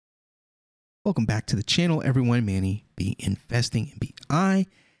Welcome back to the channel, everyone. Manny, the Investing in BI,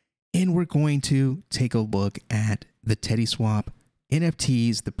 and we're going to take a look at the TeddySwap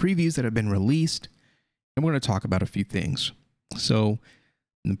NFTs, the previews that have been released, and we're going to talk about a few things. So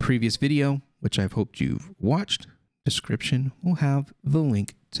in the previous video, which I've hoped you've watched, description will have the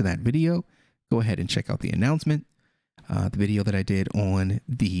link to that video. Go ahead and check out the announcement, the video that I did on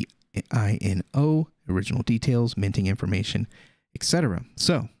the INO, original details, minting information, etc.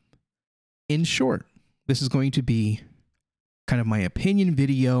 So in short, this is going to be kind of my opinion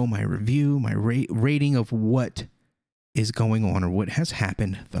video, my review, my rating of what is going on or what has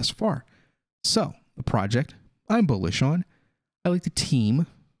happened thus far. So the project I'm bullish on. I like the team.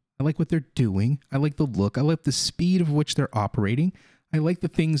 I like what they're doing. I like the look. I like the speed of which they're operating. I like the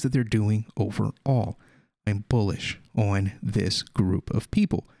things that they're doing overall. I'm bullish on this group of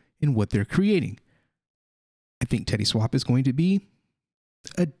people and what they're creating. I think TeddySwap is going to be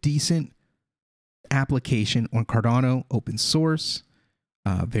a decent application on Cardano, open source,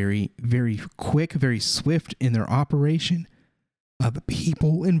 very quick, very swift in their operation. The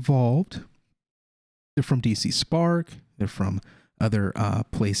people involved, they're from DC Spark, they're from other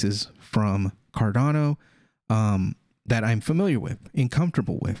places from Cardano that I'm familiar with and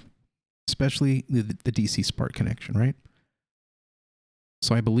comfortable with, especially the DC Spark connection, right?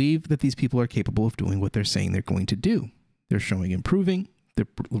 So I believe that these people are capable of doing what they're saying they're going to do. They're showing improving, they're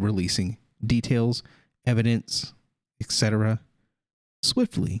releasing details, evidence, etc.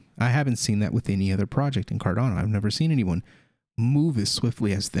 swiftly. I haven't seen that with any other project in Cardano. I've never seen anyone move as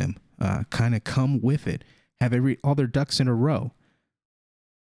swiftly as them, kind of come with it, have all their ducks in a row.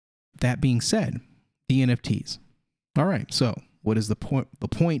 That being said, the NFTs. All right, so what is the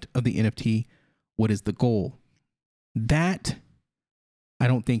point of the NFT? What is the goal? That I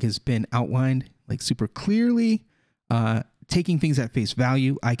don't think has been outlined like super clearly. Taking things at face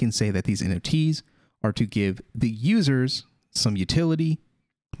value, I can say that these NFTs are to give the users some utility,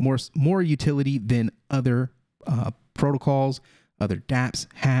 more utility than other protocols, other dApps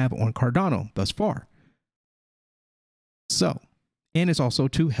have on Cardano thus far. So, and it's also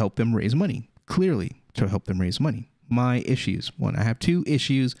to help them raise money, clearly to help them raise money. My issues. One, I have two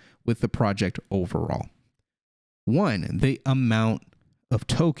issues with the project overall. One, the amount of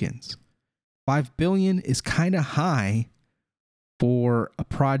tokens. 5 billion is kind of high for a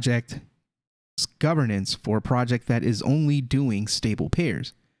project governance, for a project that is only doing stable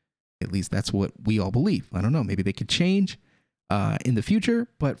pairs. At least that's what we all believe. I don't know. Maybe they could change in the future,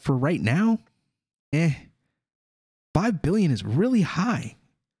 but for right now, 5 billion is really high.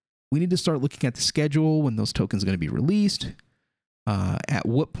 We need to start looking at the schedule when those tokens are going to be released. At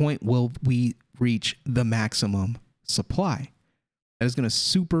what point will we reach the maximum supply? That is going to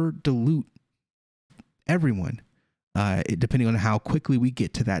super dilute everyone, depending on how quickly we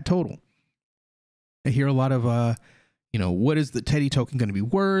get to that total. I hear a lot of, what is the Teddy token going to be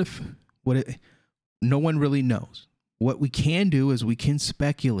worth? No one really knows. What we can do is we can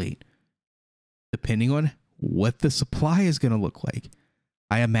speculate depending on what the supply is going to look like.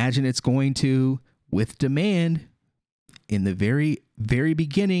 I imagine it's going to, with demand in the very, very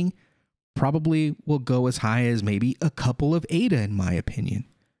beginning, probably will go as high as maybe a couple of ADA in my opinion.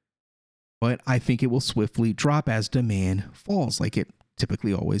 But I think it will swiftly drop as demand falls, like it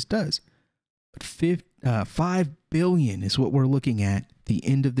typically always does. But 5 billion is what we're looking at the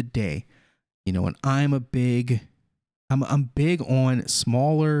end of the day. And I'm big on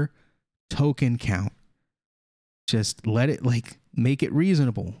smaller token count. Just let it make it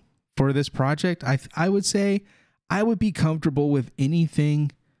reasonable for this project. I would say I would be comfortable with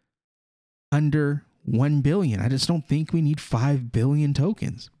anything under 1 billion. I just don't think we need 5 billion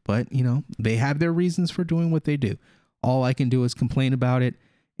tokens, but they have their reasons for doing what they do. All I can do is complain about it.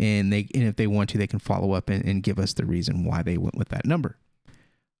 And if they want to, they can follow up and give us the reason why they went with that number.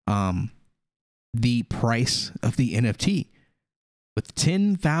 The price of the NFT with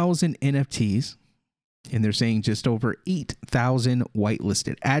 10,000 NFTs, and they're saying just over 8,000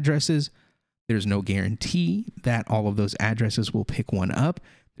 whitelisted addresses. There's no guarantee that all of those addresses will pick one up.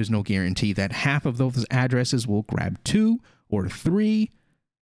 There's no guarantee that half of those addresses will grab 2 or 3.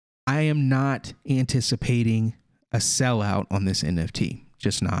 I am not anticipating a sellout on this NFT.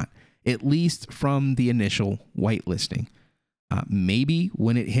 Just not, at least from the initial whitelisting. Maybe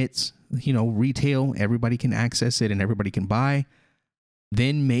when it hits, retail, everybody can access it and everybody can buy.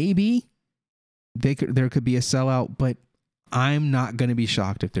 Then maybe there could be a sellout, but I'm not going to be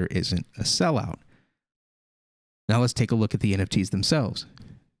shocked if there isn't a sellout. Now let's take a look at the NFTs themselves.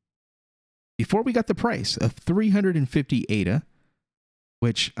 Before we got the price of 350 ADA,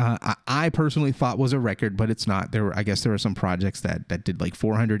 which I personally thought was a record, but it's not. I guess there were some projects that did like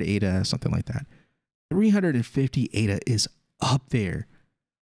 400 ADA, something like that. 350 ADA is up there.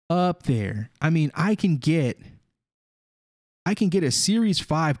 Up there. I mean, I can get a Series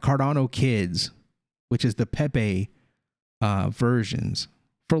 5 Cardano Kids, which is the Pepe versions,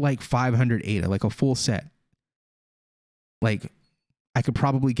 for like 500 ADA, like a full set. Like, I could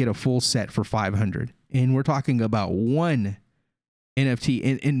probably get a full set for 500. And we're talking about one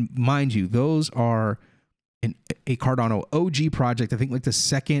NFT. And mind you, those are a Cardano OG project. I think like the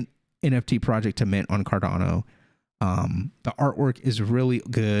second NFT project to mint on Cardano. The artwork is really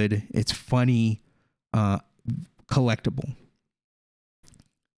good. It's funny, collectible.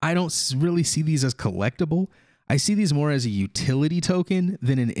 I don't really see these as collectible. I see these more as a utility token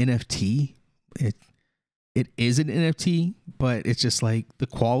than an NFT. It is an NFT, but it's just like the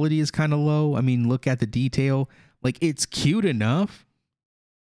quality is kind of low. I mean, look at the detail. Like, it's cute enough.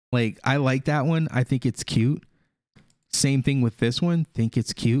 Like, I like that one. I think it's cute. Same thing with this one. Think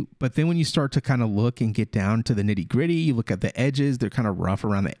it's cute. But then when you start to kind of look and get down to the nitty gritty, you look at the edges. They're kind of rough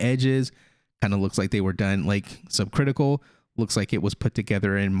around the edges. Kind of looks like they were done like subcritical. Looks like it was put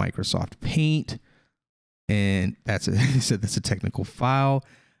together in Microsoft Paint. And they said that's a technical file.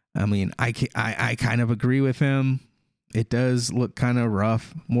 I mean, I kind of agree with him. It does look kind of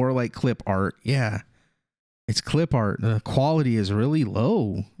rough, more like clip art. Yeah, it's clip art. The quality is really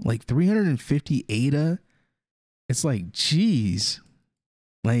low, like 350 ADA. It's like, geez,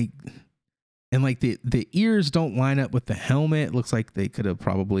 like, and like the ears don't line up with the helmet. It looks like they could have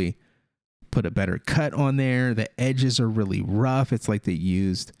probably put a better cut on there. The edges are really rough. It's like they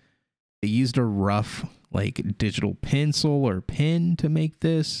used a rough like digital pencil or pen to make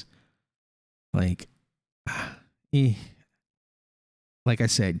this. Like, like I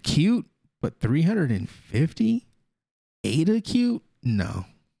said, cute, but 350 ADA cute? No.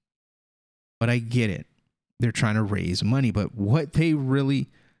 But I get it. They're trying to raise money, but what they really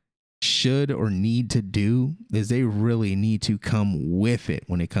should or need to do is they really need to come with it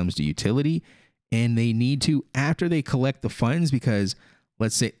when it comes to utility. And they need to, after they collect the funds, because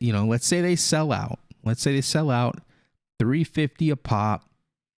let's say they sell out. Let's say they sell out 350 a pop.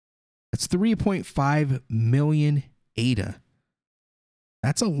 That's 3.5 million ADA.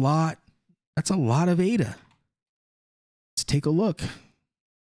 That's a lot. That's a lot of ADA. Let's take a look.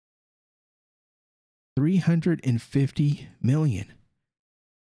 350 million.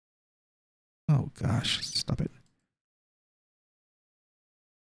 Oh gosh, stop it.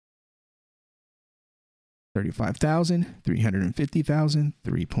 35,000, 350,000,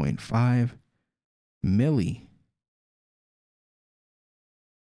 3.5 milli.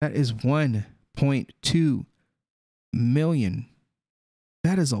 That is 1.2 million.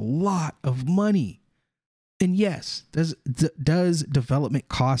 That is a lot of money. And yes, does development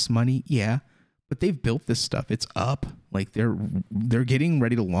cost money? Yeah, but they've built this stuff. It's up. Like they're getting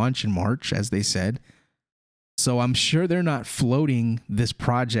ready to launch in March, as they said. So I'm sure they're not floating this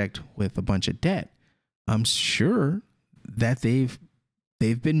project with a bunch of debt. I'm sure that they've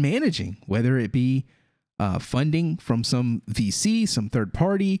been managing, whether it be funding from some VC, some third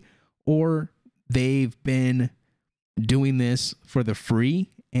party, or they've been doing this for the free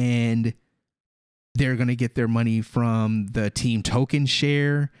and they're going to get their money from the team token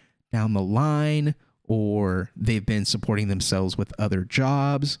share down the line, or they've been supporting themselves with other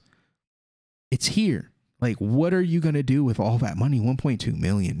jobs. It's here. Like, what are you going to do with all that money? $1.2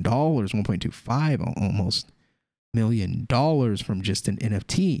 million, $1.25 almost million dollars from just an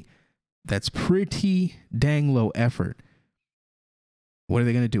NFT. That's pretty dang low effort. What are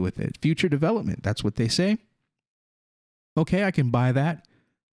they going to do with it? Future development. That's what they say. Okay, I can buy that.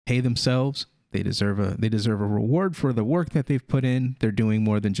 Pay themselves. They deserve a reward for the work that they've put in. They're doing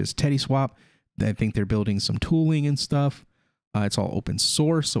more than just TeddySwap. I think they're building some tooling and stuff. It's all open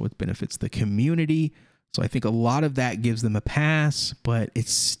source, so it benefits the community. So I think a lot of that gives them a pass, but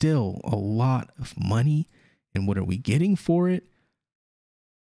it's still a lot of money. And what are we getting for it?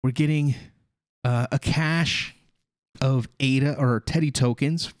 We're getting a cache of ADA or TEDY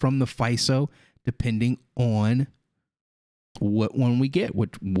tokens from the FISO, depending on what one we get,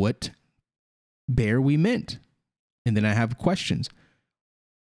 what bear we mint. And then I have questions.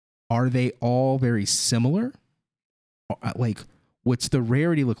 Are they all very similar? Like, what's the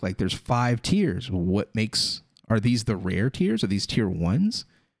rarity look like? There's 5 tiers. Are these the rare tiers? Are these tier 1s?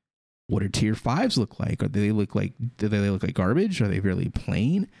 What do tier 5s look like? Do they look like garbage? Are they really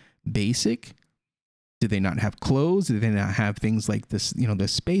plain, basic? Do they not have clothes? Do they not have things like this, the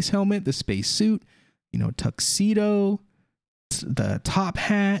space helmet, the space suit, tuxedo, the top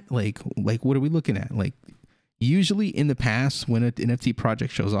hat? Like what are we looking at? Like, Usually in the past, when an NFT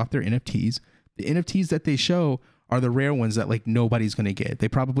project shows off their NFTs, the NFTs that they show are the rare ones that like nobody's going to get. They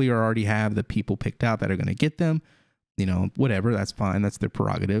probably already have the people picked out that are going to get them. You know, whatever, that's fine. That's their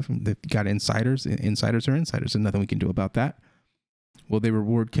prerogative. They've got insiders. Insiders are insiders. There's nothing we can do about that. Will they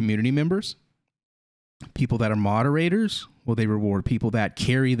reward community members? People that are moderators? Will they reward people that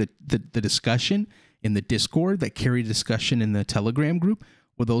carry the discussion in the Discord, that carry discussion in the Telegram group?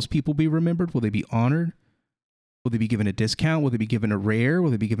 Will those people be remembered? Will they be honored? Will they be given a discount? Will they be given a rare? Will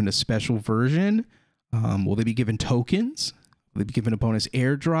they be given a special version? Will they be given tokens? Will they be given a bonus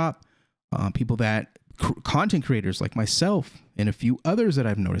airdrop? People that, content creators like myself and a few others that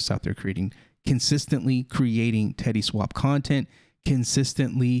I've noticed out there consistently creating TeddySwap content,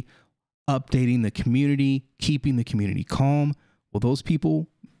 consistently updating the community, keeping the community calm. Will those people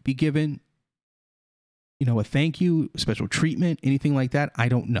be given, you know, a thank you, special treatment, anything like that? I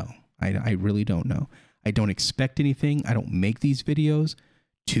don't know. I really don't know. I don't expect anything. I don't make these videos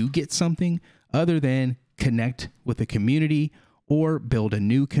to get something other than connect with the community or build a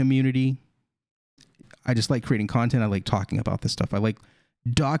new community. I just like creating content. I like talking about this stuff. I like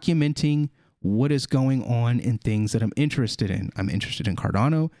documenting what is going on in things that I'm interested in. I'm interested in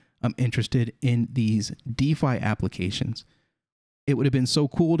Cardano. I'm interested in these DeFi applications. It would have been so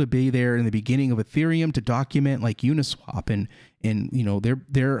cool to be there in the beginning of Ethereum to document like Uniswap and you know,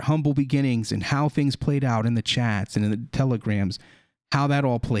 their humble beginnings and how things played out in the chats and in the telegrams, how that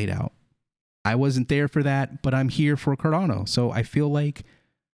all played out. I wasn't there for that, but I'm here for Cardano. So I feel like,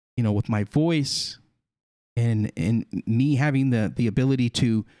 you know, with my voice and me having the ability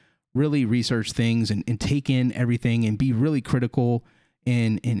to really research things and take in everything and be really critical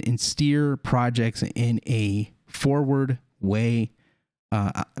and steer projects in a forward way,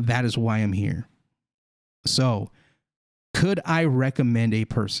 that is why I'm here. So could I recommend a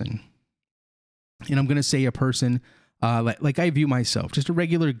person? And I'm going to say a person like I view myself, just a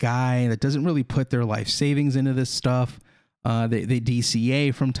regular guy that doesn't really put their life savings into this stuff. They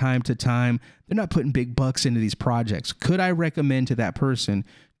DCA from time to time. They're not putting big bucks into these projects. Could I recommend to that person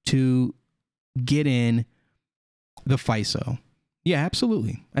to get in the FISO? Yeah,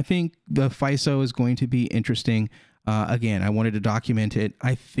 absolutely. I think the FISO is going to be interesting. Again, I wanted to document it.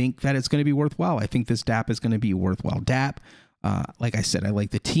 I think that it's going to be worthwhile. I think this DApp is going to be worthwhile. DApp, like I said, I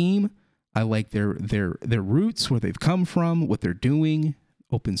like the team. I like their roots, where they've come from, what they're doing,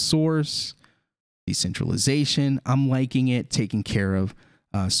 open source, decentralization. I'm liking it, taking care of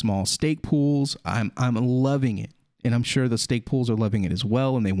small stake pools. I'm loving it. And I'm sure the stake pools are loving it as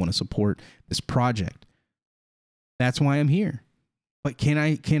well, and they want to support this project. That's why I'm here. But can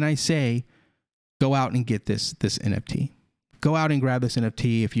I say, go out and get this NFT? Go out and grab this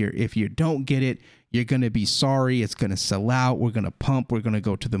NFT. If you don't get it, you're going to be sorry. It's going to sell out. We're going to pump. We're going to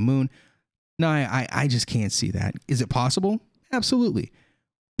go to the moon. No, I just can't see that. Is it possible? Absolutely.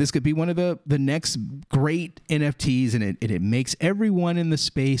 This could be one of the next great NFTs, and it makes everyone in the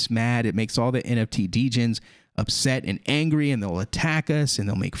space mad. It makes all the NFT degens upset and angry, and they'll attack us and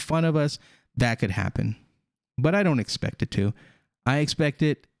they'll make fun of us. That could happen. But I don't expect it to. I expect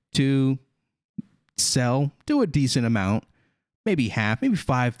it to sell, do a decent amount, maybe half, maybe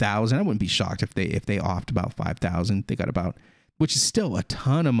 5,000. I wouldn't be shocked if they offed about 5,000. They got about, which is still a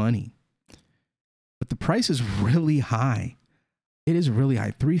ton of money. But the price is really high. It is really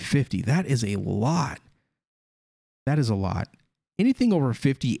high. 350. That is a lot. That is a lot. Anything over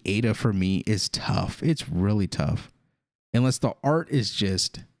 50 ADA for me is tough. It's really tough. Unless the art is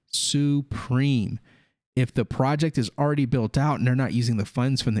just supreme. If the project is already built out and they're not using the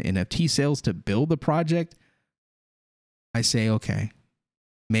funds from the NFT sales to build the project, I say, okay,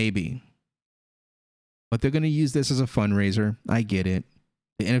 maybe. But they're going to use this as a fundraiser. I get it.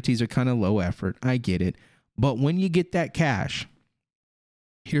 The NFTs are kind of low effort. I get it. But when you get that cash,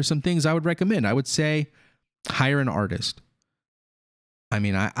 here's some things I would recommend. I would say hire an artist. I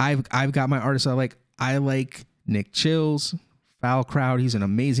mean, I've got my artists I like. I like Nick Chills, Foul Crowd. He's an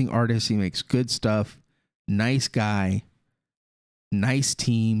amazing artist. He makes good stuff. Nice guy. Nice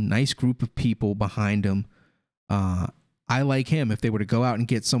team. Nice group of people behind him. I like him. If they were to go out and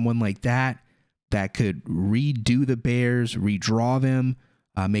get someone like that could redo the bears, redraw them,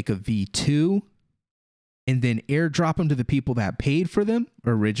 make a V2, and then airdrop them to the people that paid for them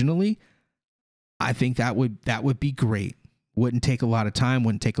originally, I think that would be great. Wouldn't take a lot of time,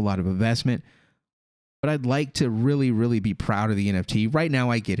 wouldn't take a lot of investment. But I'd like to really, really be proud of the NFT. Right now,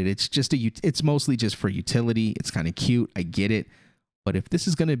 I get it. It's mostly just for utility. It's kind of cute. I get it. But if this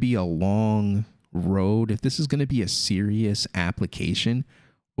is going to be a long road, if this is going to be a serious application,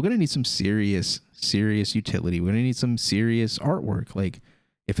 we're going to need some serious utility. We're going to need some serious artwork. Like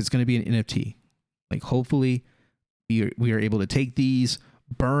if it's going to be an NFT, Like hopefully we are able to take these,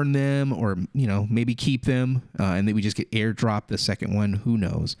 burn them, or, you know, maybe keep them, and then we just get airdrop the second one. Who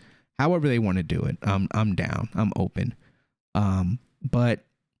knows? However they want to do it, I'm down. I'm open. But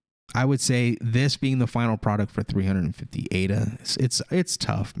I would say this being the final product for 350 ADA, it's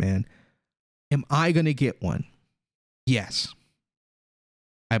tough, man. Am I gonna get one? Yes,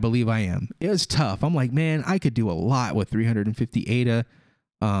 I believe I am. It was tough. I'm like, man, I could do a lot with 350 ADA.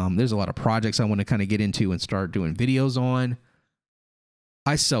 There's a lot of projects I want to kind of get into and start doing videos on.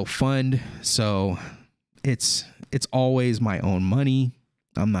 I self-fund, so it's always my own money.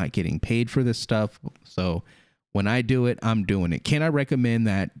 I'm not getting paid for this stuff. So when I do it, I'm doing it. Can I recommend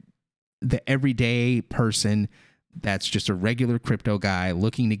that the everyday person that's just a regular crypto guy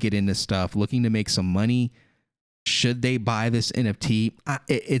looking to get into stuff, looking to make some money, should they buy this NFT?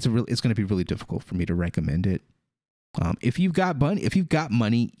 It's going to be really difficult for me to recommend it. If you've got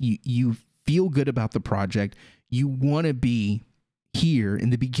money, you feel good about the project, you want to be here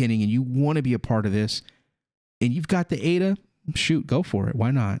in the beginning, and you want to be a part of this, and you've got the ADA, shoot, go for it.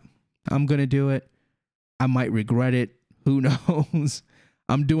 Why not? I'm going to do it. I might regret it. Who knows?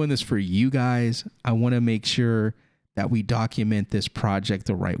 I'm doing this for you guys. I want to make sure that we document this project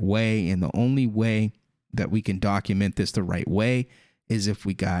the right way. And the only way that we can document this the right way is if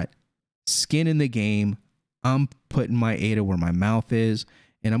we got skin in the game. I'm putting my ADA where my mouth is,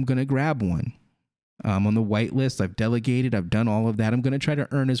 and I'm going to grab one. I'm on the whitelist. I've delegated. I've done all of that. I'm going to try to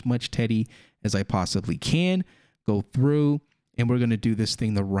earn as much TEDY as I possibly can, go through, and we're going to do this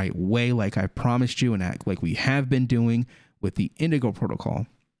thing the right way, like I promised you, and act like we have been doing with the Indigo protocol.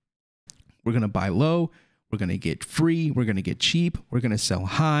 We're going to buy low. We're going to get free. We're going to get cheap. We're going to sell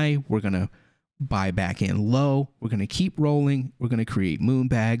high. We're going to buy back in low. We're going to keep rolling. We're going to create moon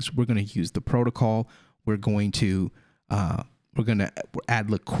bags. We're going to use the protocol. We're going to add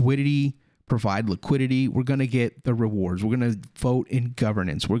liquidity, provide liquidity. We're going to get the rewards. We're going to vote in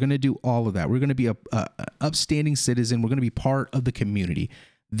governance. We're going to do all of that. We're going to be a upstanding citizen. We're going to be part of the community.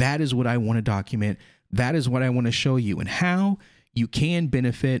 That is what I want to document. That is what I want to show you, and how you can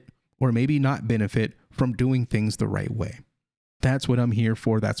benefit or maybe not benefit from doing things the right way. That's what I'm here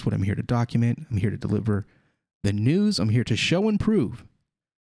for. That's what I'm here to document. I'm here to deliver the news. I'm here to show and prove.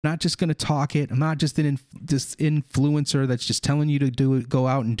 I'm not just going to talk it. I'm not just an influencer that's just telling you to do it, go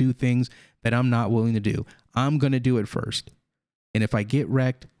out and do things that I'm not willing to do. I'm going to do it first. And if I get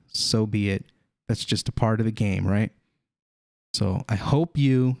wrecked, so be it. That's just a part of the game, right? So I hope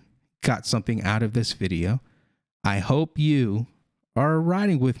you got something out of this video. I hope you are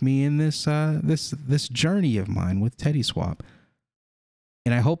riding with me in this this journey of mine with TeddySwap.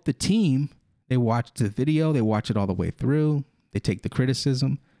 And I hope the team, they watch the video, they watch it all the way through, they take the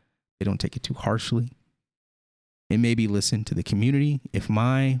criticism, they don't take it too harshly, and maybe listen to the community. If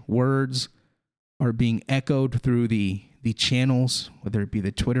my words are being echoed through the channels, whether it be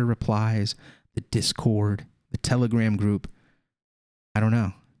the Twitter replies, the Discord, the Telegram group, I don't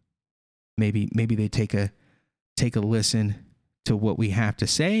know. Maybe they take a listen to what we have to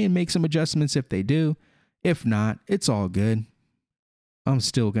say and make some adjustments if they do. If not, it's all good. I'm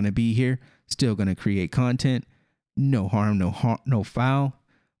still going to be here, still going to create content. No harm, no foul.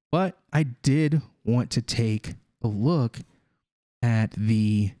 But I did want to take a look at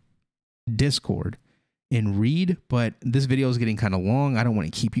the Discord and read, but this video is getting kind of long. I don't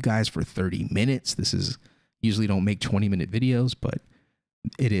want to keep you guys for 30 minutes. This is usually don't make 20-minute videos, but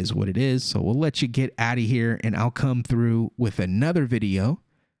it is what it is. So we'll let you get out of here, and I'll come through with another video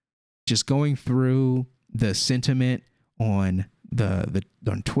just going through the sentiment on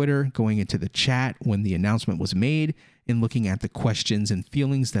on Twitter, going into the chat when the announcement was made, and looking at the questions and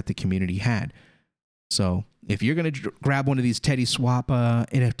feelings that the community had. So if you're going to grab one of these TeddySwap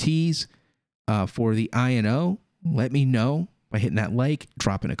NFTs for the INO, let me know by hitting that like,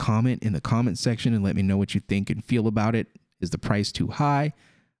 dropping a comment in the comment section, and let me know what you think and feel about it. Is the price too high?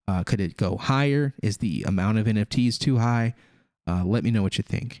 Could it go higher? Is the amount of NFTs too high? Let me know what you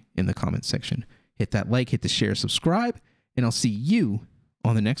think in the comment section. Hit that like, hit the share, subscribe, and I'll see you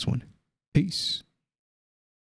on the next one. Peace.